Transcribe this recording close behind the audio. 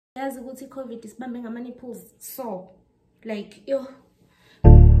As ukuthi COVID isibambe ngama-nipples, so like yo.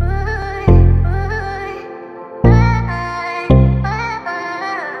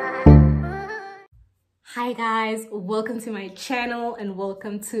 Hi guys, welcome to my channel and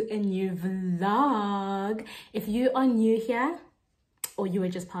welcome to a new vlog. If you are new here or you are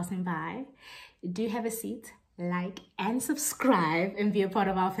just passing by, do have a seat, like and subscribe and be a part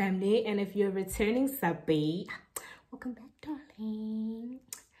of our family. And if you're a returning subby, welcome back, darling.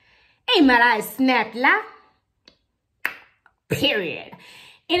 Hey, my snap la. Period.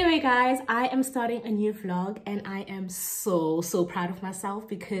 Anyway, guys, I am starting a new vlog and I am so proud of myself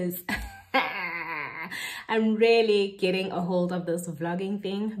because I'm really getting a hold of this vlogging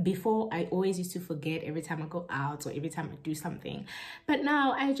thing. Before, I always used to forget every time I go out or every time I do something. But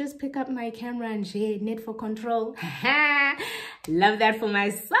now I just pick up my camera and need for control. Love that for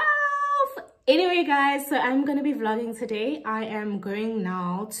myself. Anyway, guys, so I'm gonna be vlogging today. I am going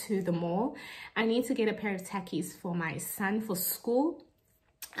now to the mall. I need to get a pair of tackies for my son for school.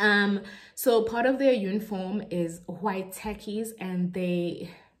 So part of their uniform is white tackies and they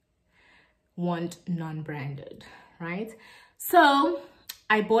want non-branded, right? So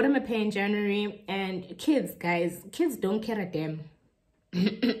I bought him a pair in January, and kids don't care a damn.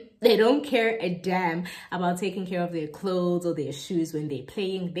 They don't care a damn about taking care of their clothes or their shoes when they're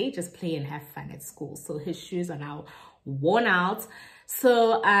playing. They just play and have fun at school. So his shoes are now worn out.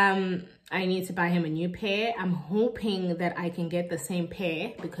 So I need to buy him a new pair. I'm hoping that I can get the same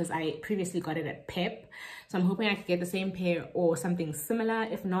pair because I previously got it at Pep. So I'm hoping I can get the same pair or something similar.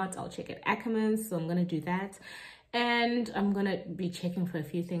 If not, I'll check at Ackermans. So I'm going to do that. And I'm going to be checking for a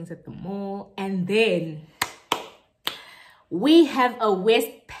few things at the mall. And then we have a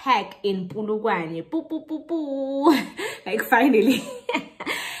Westpack in Polokwane. Boo, boo, boo, boo. Like, finally.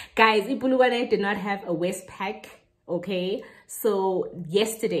 Guys, Polokwane did not have a Westpack. Okay. So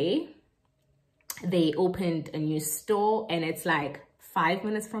yesterday, they opened a new store and it's like 5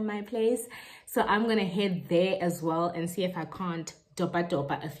 minutes from my place. So I'm going to head there as well and see if I can't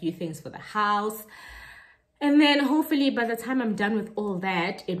dopa a few things for the house. And then hopefully by the time I'm done with all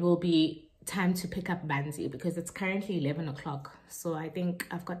that, it will be time to pick up Banzi because it's currently 11 o'clock. So I think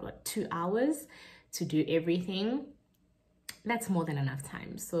I've got, what, 2 hours to do everything. That's more than enough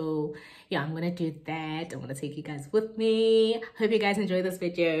time. So yeah, I'm gonna do that. I'm gonna take you guys with me. Hope you guys enjoy this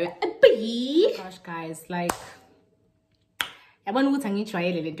video. Bye. Gosh, guys, like,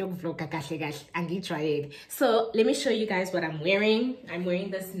 so let me show you guys what I'm wearing. I'm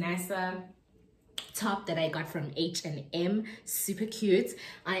wearing this NASA top that I got from H&M. Super cute.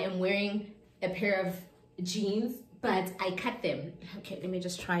 I am wearing a pair of jeans, but I cut them. Okay, let me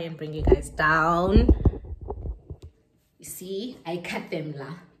just try and bring you guys down. You see, I cut them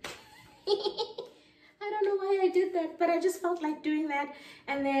la. I don't know why I did that, but I just felt like doing that.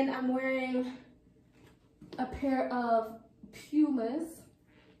 And then I'm wearing a pair of Pumas.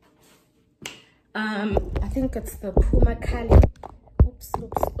 I think it's the Puma Cali.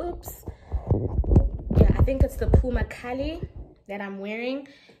 Oops. Yeah, I think it's the Puma Cali that I'm wearing.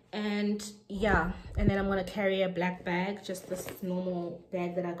 And yeah, and then I'm gonna carry a black bag, just this normal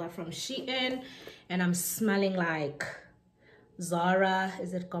bag that I got from Shein. And I'm smelling like Zara.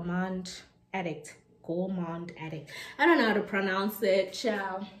 Is it Gourmand Addict? Gourmand Addict. I don't know how to pronounce it,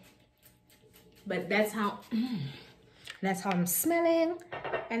 child. But that's how I'm smelling.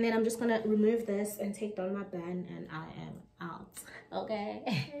 And then I'm just gonna remove this and take down my band and I am out. Okay.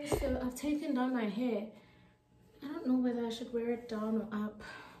 So I've taken down my hair. I don't know whether I should wear it down or up,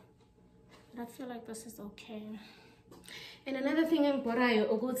 but I feel like this is okay. And another thing in Borayo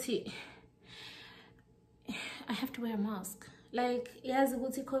Ogoti, I have to wear a mask. Like, yes,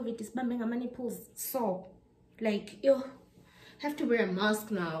 COVID is bumping my nipples, so like, yo, have to wear a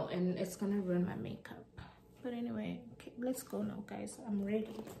mask now, and it's gonna ruin my makeup. But anyway, okay, let's go now, guys. I'm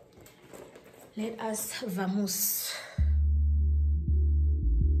ready. Let us vamos.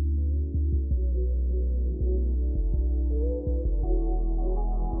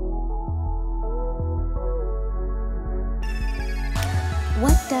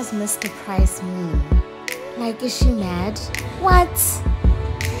 What does Mr. Price mean? Like, is she mad? What?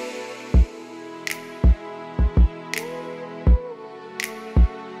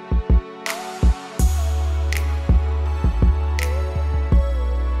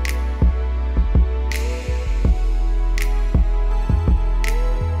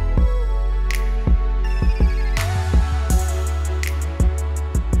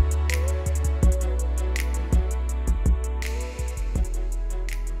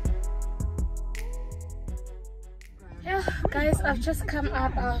 Guys, I've just come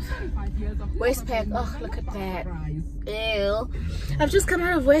out of Westpack. Oh, look at that. Ew. I've just come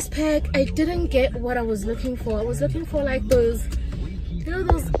out of Westpack. I didn't get what I was looking for. I was looking for like those, you know,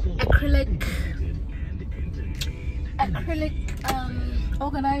 those acrylic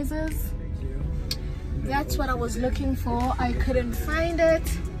organizers. That's what I was looking for. I couldn't find it.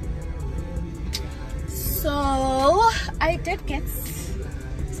 So I did get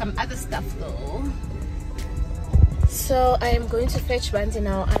some other stuff though. So I am going to fetch Banzi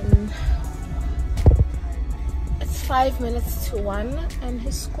now. It's 5 minutes to 1 and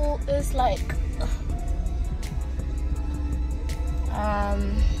his school is like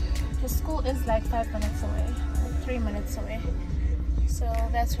his school is like 5 minutes away, like 3 minutes away. So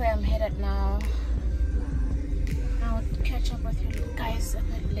that's where I'm headed now. I'll catch up with you guys a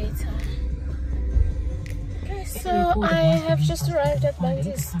bit later. Okay, so I have just arrived at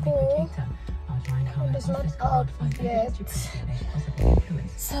Banzi's school. And it's not out yet.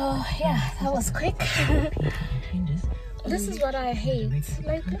 So yeah, that was quick. This is what I hate.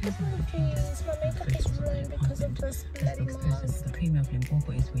 Like, look at my face. My makeup is ruined because of this bloody mask.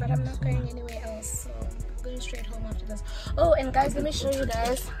 But I'm not going anywhere else. So I'm going straight home after this. Oh, and guys, let me show you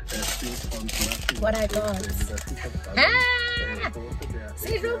guys what I got. Ah!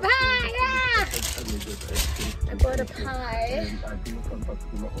 SAYoutuber! Yeah! I bought a pie.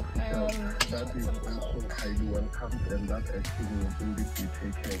 So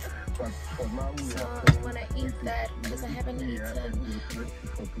I want to eat that because I haven't eaten.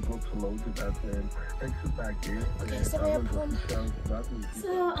 Okay, so I am home.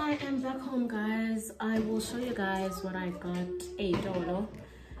 So I am back home, guys. I will show you guys what I got $8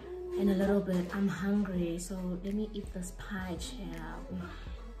 in a little bit. I'm hungry, so let me eat this pie chow.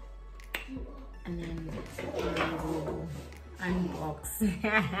 And then I will unbox,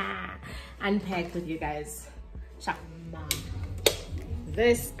 unpack with you guys.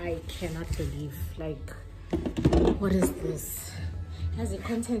 This I cannot believe. Like, what is this? As the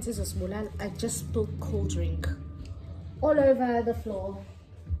content is as well, I just spilled cold drink all over the floor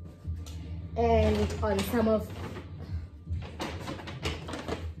and on some of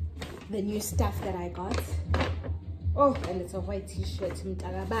the new stuff that I got. Oh, and it's a white t-shirt.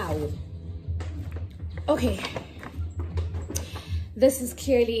 Okay, this is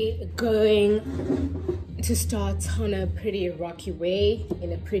clearly going to start on a pretty rocky way,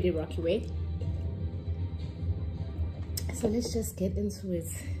 so let's just get into it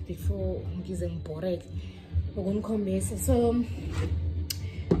before getting bored. So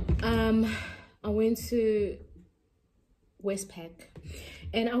I went to Westpack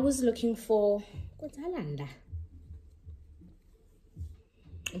and I was looking for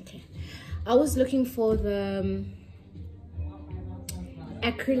I was looking for the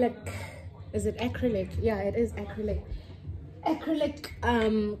acrylic. Is it acrylic? Yeah, it is acrylic. Acrylic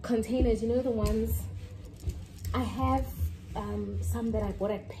containers, you know, the ones I have. Some that I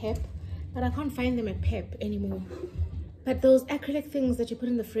bought at Pep, but I can't find them at Pep anymore. But those acrylic things that you put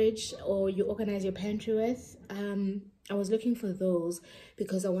in the fridge or you organize your pantry with, I was looking for those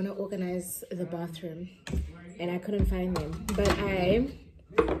because I want to organize the bathroom and I couldn't find them. But I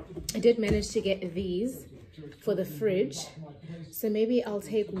did manage to get these for the fridge, so maybe I'll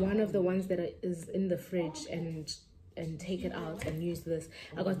take one of the ones that is in the fridge and take it out and use this.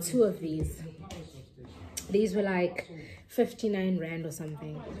 I got 2 of these. These were like 59 Rand or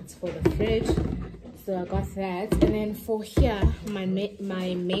something. It's for the fridge, so I got that. And then for here, my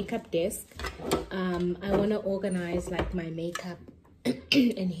makeup desk, I want to organize like my makeup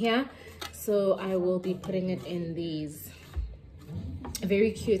in here, so I will be putting it in these.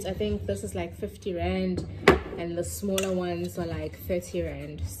 Very cute. I think this is like 50 Rand and the smaller ones are like 30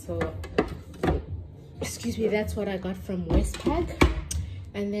 Rand. So excuse me, that's what I got from Westpack.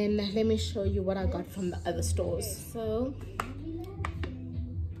 And then let me show you what I got from the other stores. So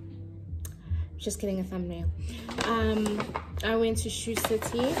just getting a thumbnail. I went to Shoe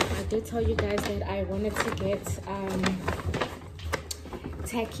City. I did tell you guys that I wanted to get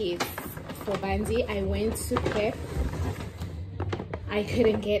tackies for Banzi. I went to Pep. I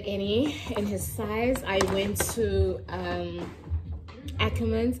couldn't get any in his size. I went to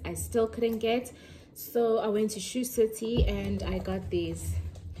Ackermans. I still couldn't get. So I went to Shoe City and I got these.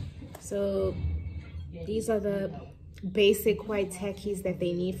 So these are the basic white tackies that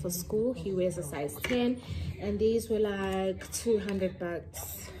they need for school. He wears a size 10 and these were like 200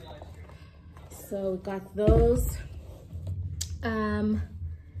 bucks. So got those. And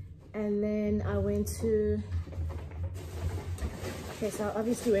then I went to, okay, so I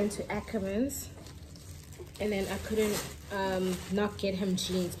obviously went to Ackermans, and then I couldn't not get him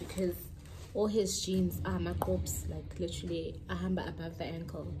jeans because all his jeans are my corpse, like literally a hamba above the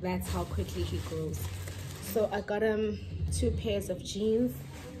ankle. That's how quickly he grows. So I got him 2 pairs of jeans.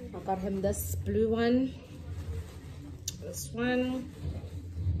 I got him this blue one, this one.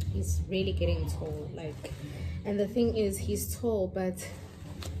 He's really getting tall, like, and the thing is, he's tall but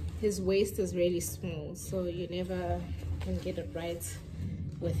his waist is really small, so you never can get it right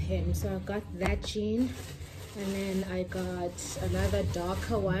with him. So I got that jean, and then I got another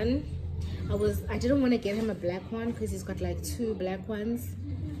darker one. I didn't want to get him a black one because he's got like 2 black ones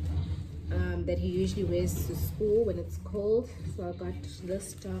that he usually wears to school when it's cold. So I got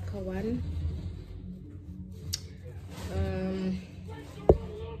this darker one.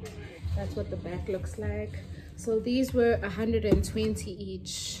 That's what the back looks like. So these were 120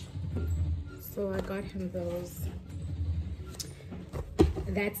 each, so I got him those.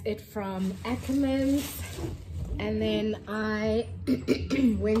 That's it from Ackermans. And then I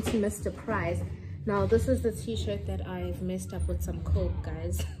went to Mr. Price. Now this is the t-shirt that I've messed up with some coke,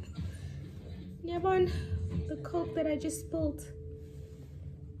 guys. Yeah, man, the coke that I just spilled.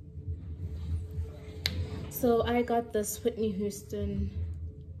 So I got this Whitney Houston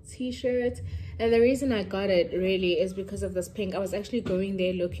t-shirt, and the reason I got it really is because of this pink. I was actually going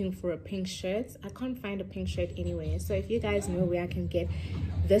there looking for a pink shirt. I can't find a pink shirt anywhere, so if you guys know where I can get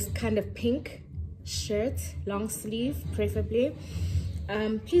this kind of pink shirt, long sleeve preferably,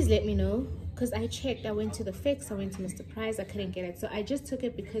 please let me know, because I checked. I went to the Fix, I went to Mr. Price, I couldn't get it, so I just took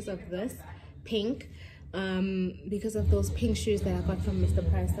it because of this pink, because of those pink shoes that I got from Mr.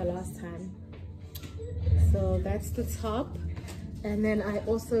 Price the last time. So that's the top. And then I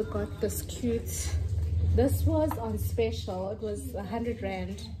also got this cute, this was on special, it was 100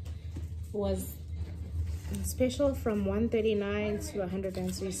 rand, was special from 139 to 100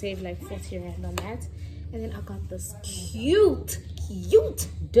 rand, so you save like 40 rand on that. And then I got this cute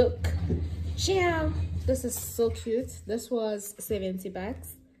duck. Ciao. This is so cute. This was 70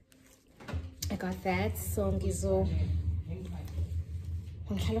 bucks. I got that. So Ngizo,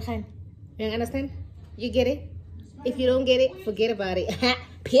 you understand? You get it? If you don't get it, forget about it.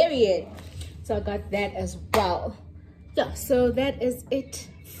 Period. So I got that as well. Yeah, so that is it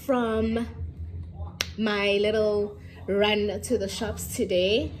from my little run to the shops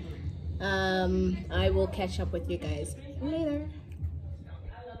today. I will catch up with you guys later.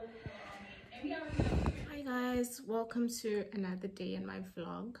 Hi guys, welcome to another day in my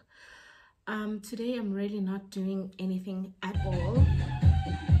vlog. Today I'm really not doing anything at all.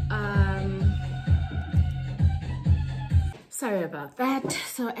 Sorry about that.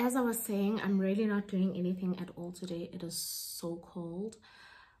 So as I was saying, I'm really not doing anything at all today. It is so cold.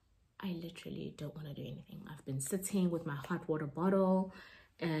 I literally don't want to do anything. I've been sitting with my hot water bottle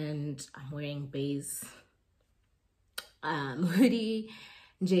and I'm wearing beige hoodie.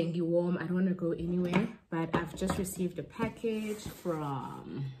 Jengi warm. I don't want to go anywhere, but I've just received a package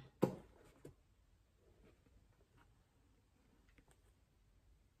from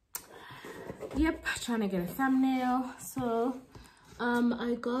trying to get a thumbnail. So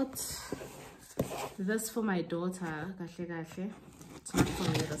I got this for my daughter. It's not for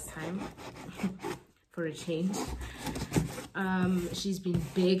me this time. For a change. She's been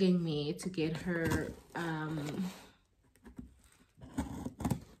begging me to get her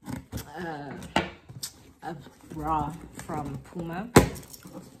a bra from Puma.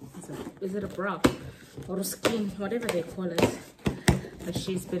 Is it a bra or a skin, whatever they call it? But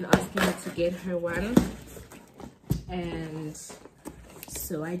she's been asking me to get her one, and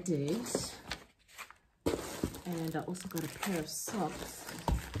so I did. And I also got a pair of socks,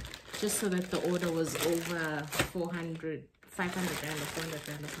 just so that the order was over 500 rand or 400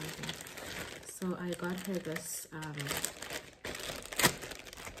 rand or something. So I got her this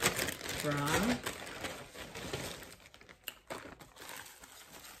bra.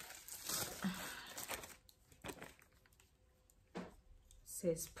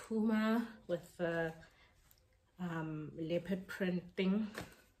 Says Puma with the leopard print thing.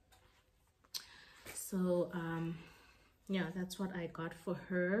 So yeah, that's what I got for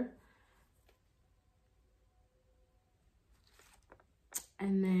her.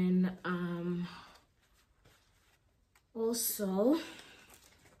 And then also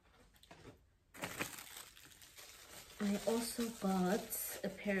I also got a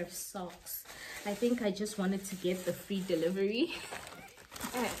pair of socks. I think I just wanted to get the free delivery.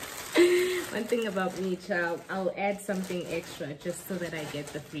 One thing about me, child, I'll add something extra just so that I get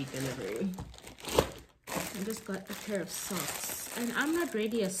the free delivery. I just got a pair of socks, and I'm not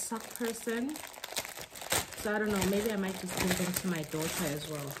really a sock person, so I don't know, maybe I might just give them to my daughter as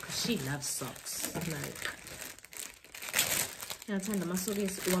well, because she loves socks.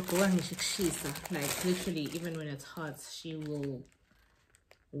 Like literally, even when it's hot, she will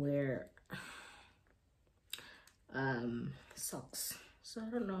wear socks. So I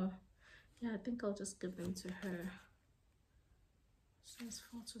don't know. Yeah, I think I'll just give them to her. Size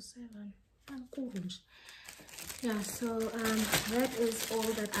 4 to 7. Yeah, so that is all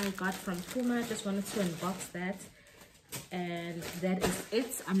that I got from Puma. Just wanted to unbox that, and that is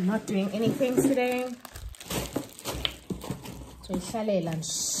it. I'm not doing anything today. So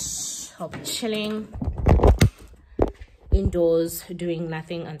I'll be chilling indoors doing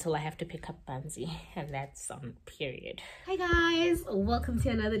nothing until I have to pick up Banzi, and that's on period. Hi guys, welcome to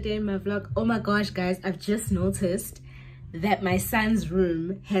another day in my vlog. Oh my gosh guys, I've just noticed that my son's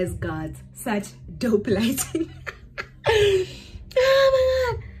room has got such dope lighting. Oh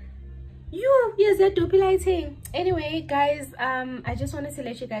my god, yes, that dope lighting. Anyway guys, I just wanted to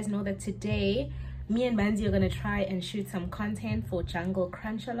let you guys know that today me and Banzi are gonna try and shoot some content for Jungle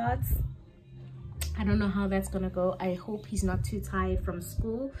Crunch-a-Lots. I don't know how that's gonna go. I hope he's not too tired from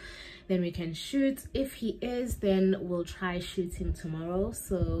school, then we can shoot. If he is, then we'll try shooting tomorrow.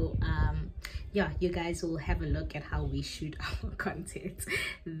 So yeah, you guys will have a look at how we shoot our content.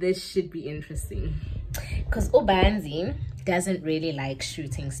 This should be interesting because Obanzi doesn't really like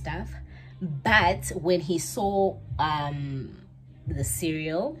shooting stuff, but when he saw the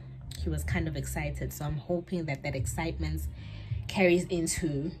cereal, he was kind of excited. So I'm hoping that that excitement carries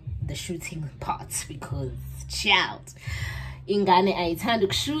into the shooting part, because child ingane ayithanda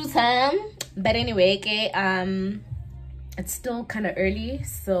ukushoota. But anyway, okay, it's still kind of early,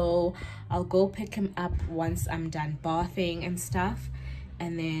 so I'll go pick him up once I'm done bathing and stuff,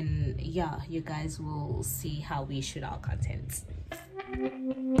 and then yeah, you guys will see how we shoot our content.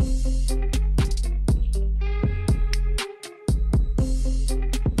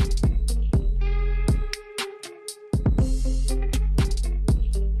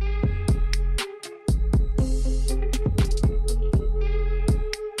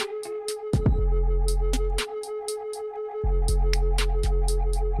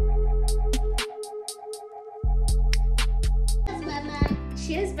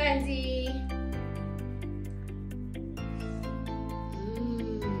 Cheers, Banzi.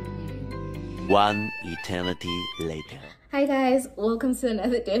 One eternity later. Hi guys, welcome to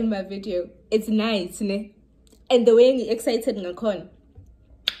another day in my video. It's nice, ne? And the way I'm excited ngakon,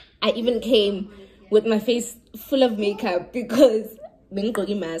 I even came with my face full of makeup because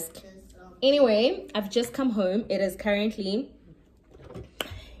bengogi mask. Anyway, I've just come home. It is currently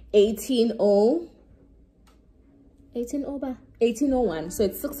 18:01, so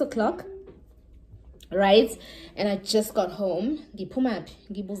it's 6 o'clock, right? And I just got home.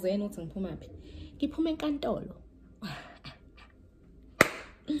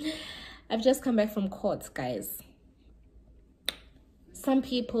 I've just come back from court, guys. Some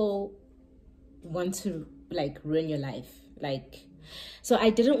people want to like ruin your life, like, so I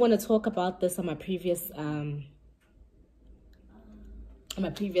didn't want to talk about this on my previous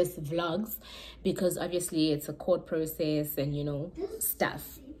vlogs, because obviously it's a court process and you know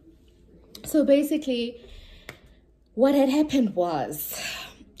stuff. So basically what had happened was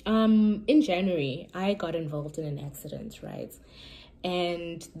in January I got involved in an accident, right?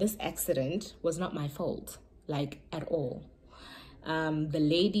 And this accident was not my fault, like at all. The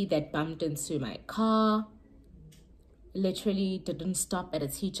lady that bumped into my car literally didn't stop at a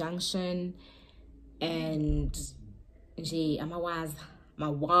T-junction, and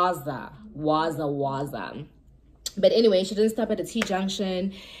waza. But anyway, she didn't stop at a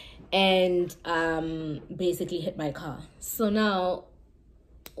T-junction and basically hit my car. So now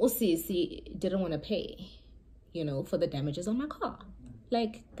Osisi didn't want to pay, you know, for the damages on my car.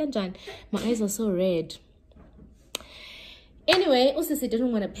 Like, Kanjan, my eyes are so red. Anyway, Osisi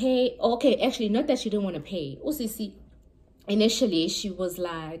didn't want to pay. Okay, actually, not that she didn't want to pay. Osisi, initially she was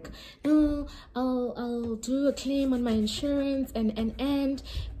like, no, I'll do a claim on my insurance and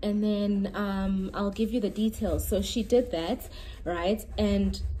then I'll give you the details. So she did that, right?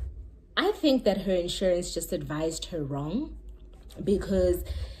 And I think that her insurance just advised her wrong, because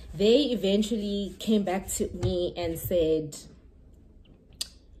they eventually came back to me and said,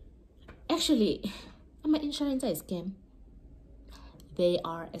 actually, my insurance is a scam. They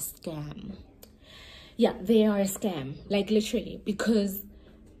are a scam. Yeah, they are a scam, like literally, because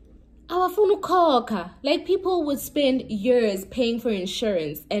our phone, like, people would spend years paying for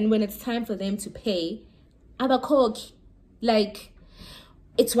insurance, and when it's time for them to pay, like,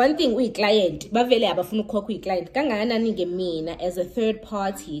 it's one thing with client, but client as a third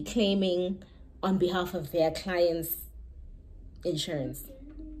party claiming on behalf of their client's insurance.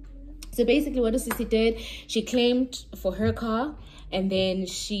 So basically what Osisi did, she claimed for her car, And then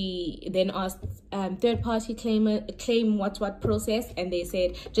she then asked third party claim what process, and they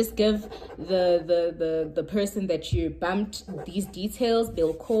said just give the person that you bumped these details,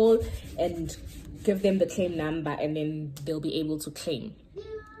 they'll call and give them the claim number, and then they'll be able to claim.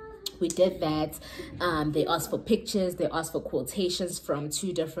 We did that. They asked for pictures, they asked for quotations from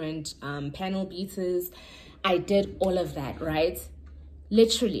 2 different panel beaters. I did all of that, right?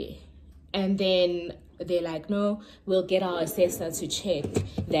 Literally. And then they're like, no, we'll get our assessor to check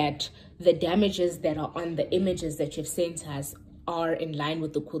that the damages that are on the images that you've sent us are in line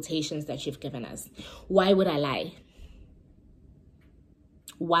with the quotations that you've given us. Why would I lie?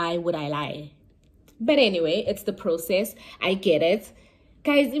 Why would I lie? But anyway, it's the process. I get it.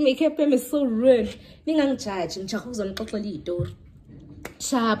 Guys, the makeup is so rude. Then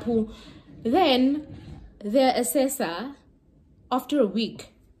the assessor, after a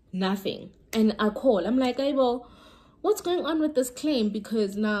week, nothing. And I call. I'm like, hey, well, what's going on with this claim?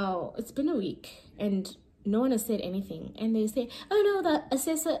 Because now it's been a week and no one has said anything. And they say, oh no, the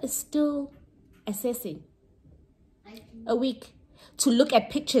assessor is still assessing. A week to look at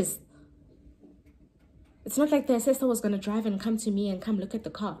pictures. It's not like the assessor was going to drive and come to me and come look at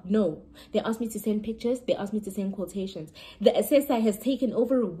the car. No, they asked me to send pictures. They asked me to send quotations. The assessor has taken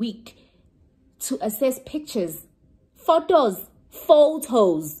over a week to assess pictures, photos.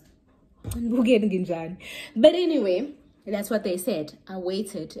 But anyway, that's what they said. I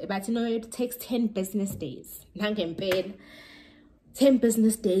waited. But you know, it takes 10 business days. 10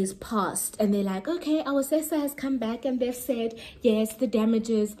 business days passed. And they're like, okay, our assessor has come back and they've said, yes, the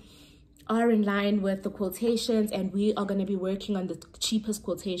damages are in line with the quotations and we are going to be working on the cheapest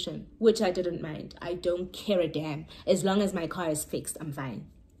quotation, which I didn't mind. I don't care a damn. As long as my car is fixed, I'm fine.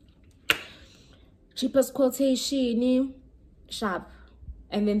 Cheapest quotation, sharp.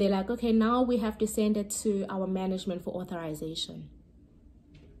 And then they're like, okay, now we have to send it to our management for authorization.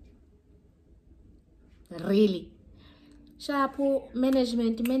 Really? Sharp,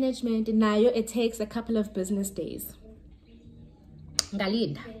 management. Now it takes a couple of business days.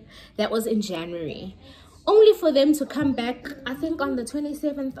 That was in January. Only for them to come back, I think on the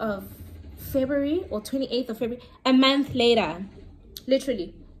 27th of February or 28th of February, a month later,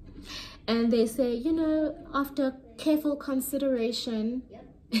 literally. And they say, you know, after careful consideration,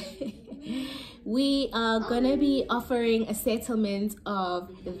 we are gonna be offering a settlement of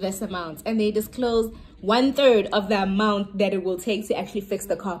this amount. And they disclose 1/3 of the amount that it will take to actually fix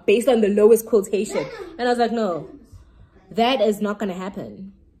the car based on the lowest quotation. And I was like, no, that is not gonna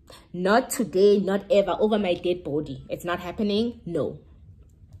happen. Not today, not ever, over my dead body. It's not happening. No.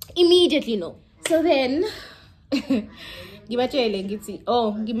 Immediately no. So then ngibatshele ngithi,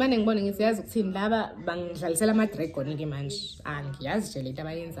 oh, ngimane ngibone ngithi yazi ukuthini laba bangidlalisela ama dragon ke manje. Angiyazi nje lento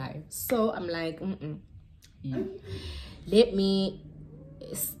abayenzayo. So I'm like, let me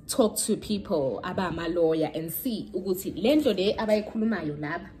talk to people abama lawyer and see ukuthi lento le abayikhulumayo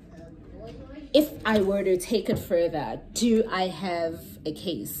laba, if I were to take it further, do I have a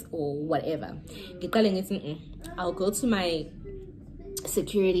case or whatever? I'll go to my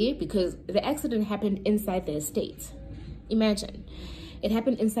security because the accident happened inside the estate. Imagine, it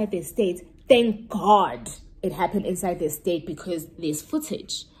happened inside the estate. Thank God it happened inside the estate because there's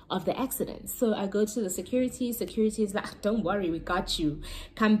footage of the accident. So I go to the security is like, don't worry, we got you.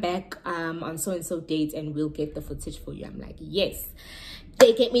 Come back on so-and-so date and we'll get the footage for you. I'm like, yes.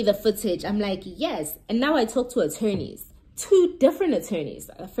 They get me the footage. I'm like, yes. And now I talk to attorneys, 2 different attorneys.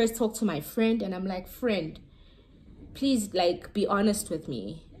 I first talk to my friend and I'm like, friend, please, like, be honest with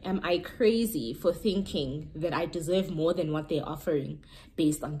me. Am I crazy for thinking that I deserve more than what they're offering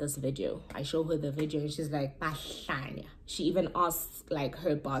based on this video? I show her the video and she's like, Bahlanya. She even asks like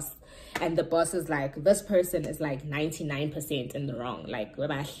her boss, and the boss is like, this person is like 99% in the wrong. Like,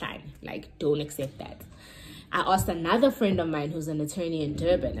 don't accept that. I asked another friend of mine who's an attorney in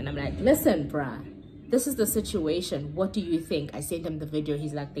Durban and I'm like, listen, bruh, this is the situation. What do you think? I sent him the video.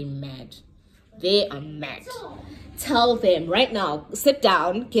 He's like, they're mad. They are mad. Tell them right now, sit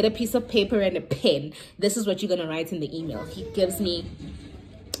down, get a piece of paper and a pen. This is what you're going to write in the email. He gives me,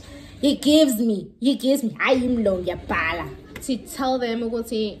 I am low, to tell them,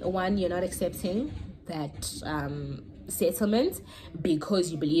 one, you're not accepting that settlement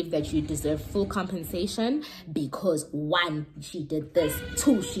because you believe that you deserve full compensation because 1, she did this,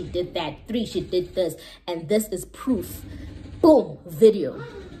 2, she did that, 3, she did this, and this is proof. Boom, video.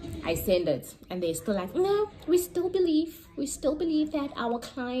 I send it and they're still like, no, we still believe that our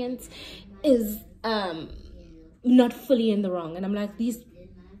client is not fully in the wrong. And I'm like, these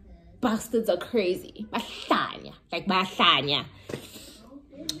bastards are crazy. Like,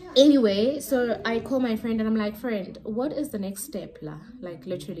 Anyway, so I call my friend and I'm like, friend, what is the next step? Like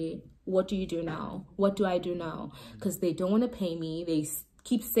literally, what do you do now? What do I do now? Because they don't want to pay me. They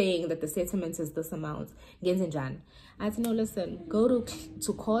keep saying that the settlement is this amount. I said, no, listen, go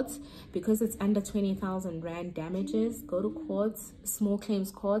to court, because it's under 20,000 rand damages. Go to court, small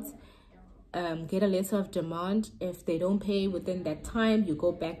claims court, get a letter of demand. If they don't pay within that time, you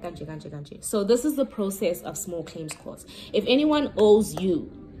go back. So this is the process of small claims courts. If anyone owes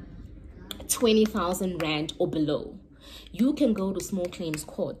you 20,000 rand or below, you can go to small claims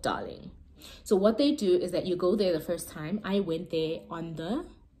court, darling. So what they do is that you go there the first time. I went there on the,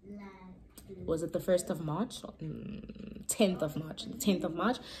 was it the 1st of March? 10th of March. The 10th of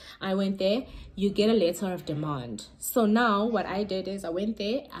March. I went there. You get a letter of demand. So now what I did is I went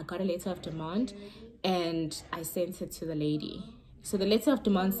there. I got a letter of demand and I sent it to the lady. So the letter of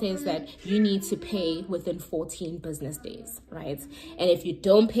demand says that you need to pay within 14 business days, right? And if you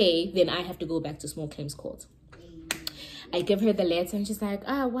don't pay, then I have to go back to small claims court. I give her the letter and she's like,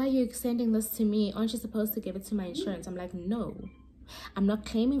 why are you sending this to me? Aren't you supposed to give it to my insurance? I'm like, no, I'm not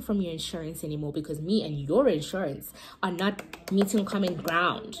claiming from your insurance anymore, because me and your insurance are not meeting common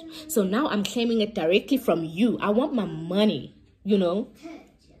ground. So now I'm claiming it directly from you. I want my money, you know?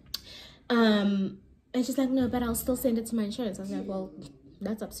 And she's like, no, but I'll still send it to my insurance. I was like, well,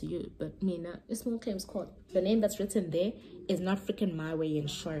 that's up to you. But me, no, it's small claims court. The name that's written there is not freaking My Way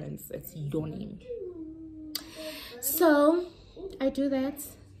Insurance. It's your name. So I do that.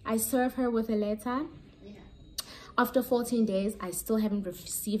 I serve her with a letter. After 14 days, I still haven't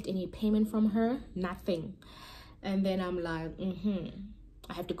received any payment from her. Nothing. And then I'm like,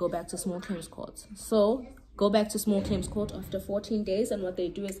 I have to go back to small claims court. So go back to small claims court after 14 days. And what they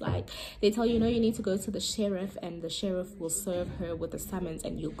do is like, they tell you, no, you need to go to the sheriff, and the sheriff will serve her with a summons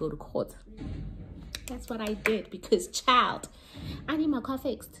and you'll go to court. That's what I did, because child, I need my car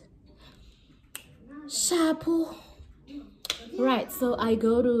fixed. Shampoo. Right, so I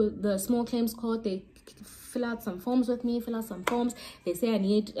go to the small claims court. They fill out some forms with me, They say I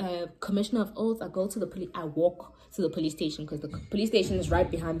need a commissioner of oaths. I go to the police. I walk to the police station, because the police station is right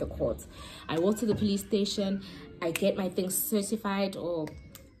behind the court. I walk to the police station. I get my things certified or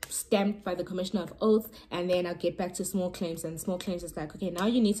stamped by the commissioner of oaths, and then I'll get back to small claims, and small claims is like, okay, now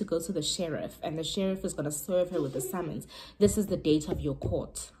you need to go to the sheriff, and the sheriff is going to serve her with the summons. This is the date of your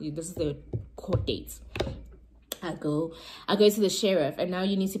court. This is the court date. I go to the sheriff, and now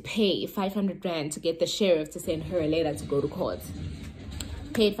you need to pay 500 rand to get the sheriff to send her a letter to go to court.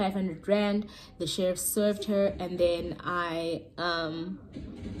 Paid 500 rand. The sheriff served her, and then I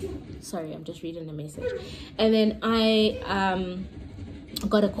sorry, I'm just reading the message. And then I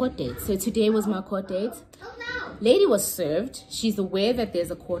got a court date. So today was my court date. Lady was served. She's aware that there's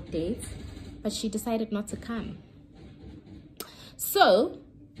a court date, but she decided not to come. So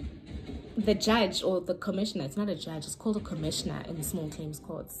the judge, or the commissioner, it's not a judge, it's called a commissioner in small claims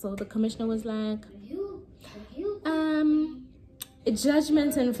court. So the commissioner was like,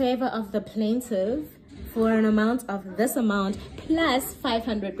 judgment in favor of the plaintiff for an amount of this amount plus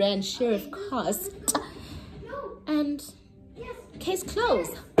 500 rand sheriff cost, and case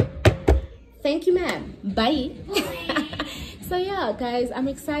closed. Thank you, ma'am. Bye. So yeah, guys, I'm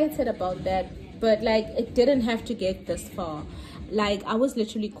excited about that, but like, it didn't have to get this far. Like, I was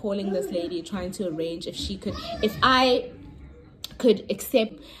literally calling this lady, trying to arrange if I could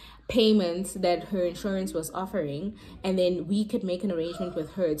accept payments that her insurance was offering, and then we could make an arrangement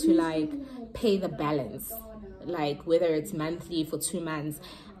with her to like pay the balance, like whether it's monthly for 2 months.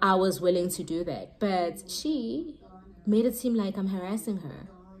 I was willing to do that, but she made it seem like I'm harassing her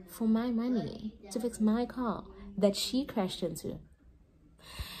for my money to fix my car that she crashed into.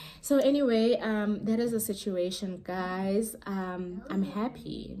 So anyway, that is the situation, guys. I'm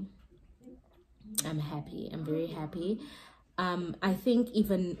happy. I'm very happy. I think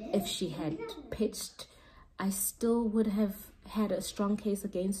even if she had pitched, I still would have had a strong case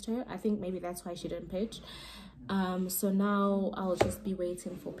against her. I think maybe that's why she didn't pitch. So now I'll just be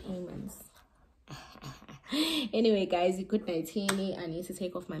waiting for payments. Anyway, guys, good night. I need to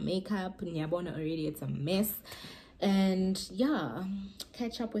take off my makeup. Nyabona already, it's a mess. And yeah,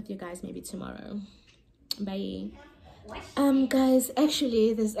 catch up with you guys maybe tomorrow. Bye. Guys,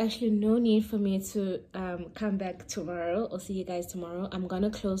 actually there's actually no need for me to come back tomorrow or see you guys tomorrow. I'm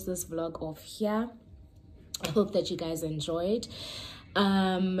gonna close this vlog off here. I hope that you guys enjoyed.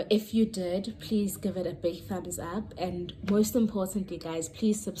 If you did, please give it a big thumbs up, and most importantly guys,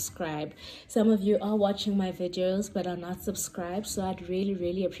 please subscribe. Some of you are watching my videos but are not subscribed, so I'd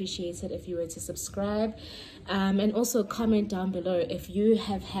really appreciate it if you were to subscribe. And also comment down below if you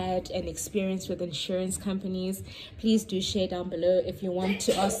have had an experience with insurance companies. Please do share down below. If you want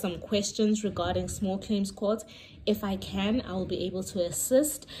to ask some questions regarding small claims court, if I can, I will be able to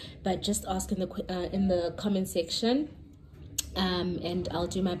assist, but just ask in the comment section, and I'll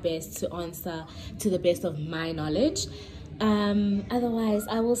do my best to answer to the best of my knowledge. Otherwise,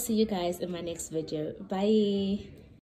 I will see you guys in my next video. Bye.